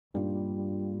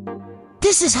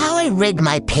This is how I rig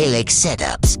my Paylake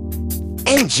setups.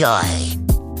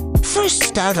 Enjoy! First,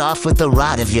 start off with the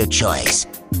rod of your choice.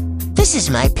 This is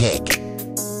my pick.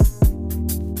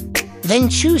 Then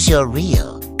choose your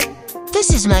reel.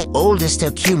 This is my oldest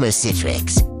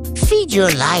Citrix. Feed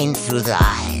your line through the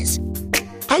eyes.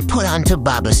 I put onto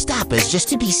bobber stoppers just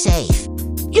to be safe.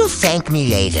 You'll thank me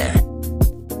later.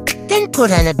 Then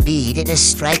put on a bead and a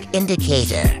strike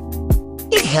indicator.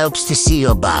 It helps to see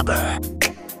your bobber.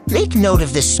 Make note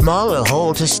of the smaller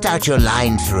hole to start your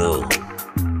line through.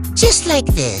 Just like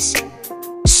this.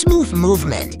 Smooth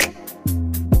movement.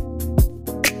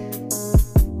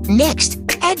 Next,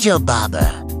 add your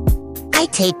bobber. I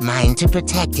tape mine to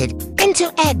protect it and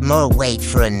to add more weight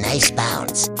for a nice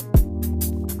bounce.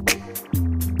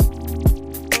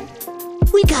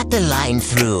 We got the line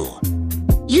through.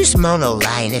 Use mono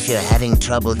line if you're having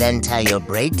trouble, then tie your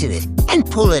braid to it and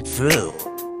pull it through.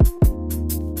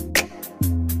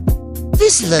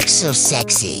 This looks so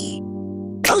sexy.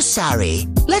 Oh, sorry.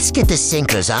 Let's get the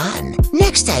sinkers on.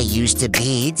 Next, I used the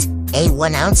beads, a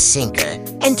 1-ounce sinker,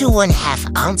 and 2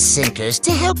 1/2-ounce sinkers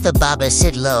to help the bobber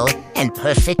sit low and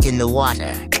perfect in the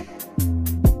water.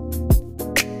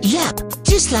 Yup,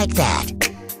 just like that.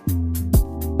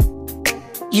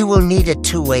 You will need a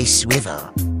 2-way swivel.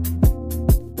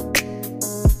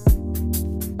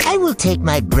 I will take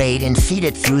my braid and feed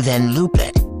it through, then loop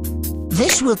it.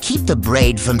 This will keep the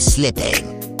braid from slipping.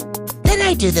 Then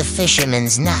I do the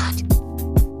fisherman's knot.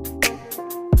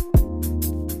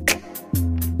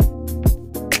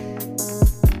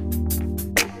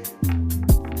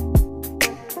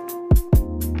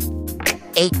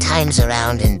 Eight times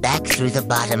around and back through the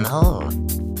bottom hole.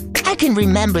 I can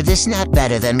remember this knot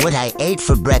better than what I ate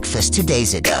for breakfast 2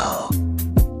 days ago.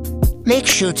 Make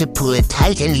sure to pull it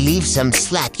tight and leave some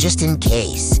slack just in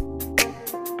case.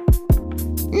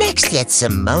 Next, get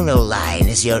some mono line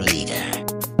as your leader.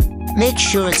 Make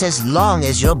sure it's as long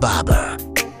as your bobber.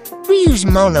 We use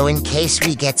mono in case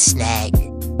we get snagged.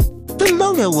 The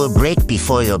mono will break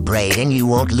before your braid and you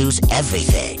won't lose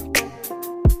everything.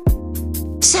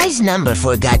 Size number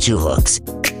for gotcha hooks.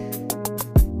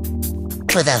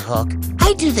 For the hook,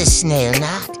 I do the snail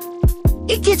knot.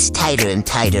 It gets tighter and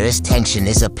tighter as tension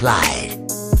is applied.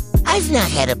 I've not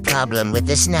had a problem with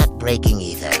this knot breaking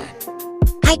either.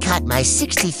 I caught my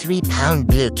 63-pound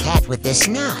blue cat with this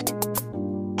knot.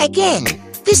 Again,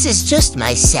 this is just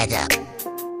my setup.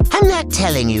 I'm not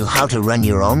telling you how to run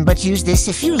your own, but use this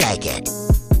if you like it.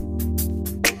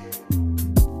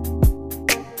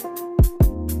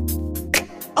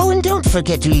 Oh, and don't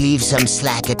forget to leave some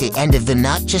slack at the end of the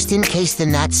knot just in case the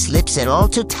knot slips at all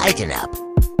to tighten up.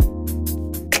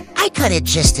 I cut it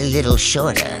just a little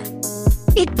shorter.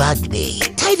 It bugged me.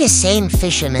 Tie the same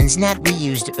fisherman's knot we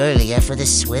used earlier for the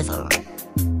swivel.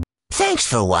 Thanks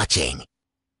for watching.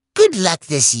 Good luck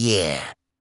this year.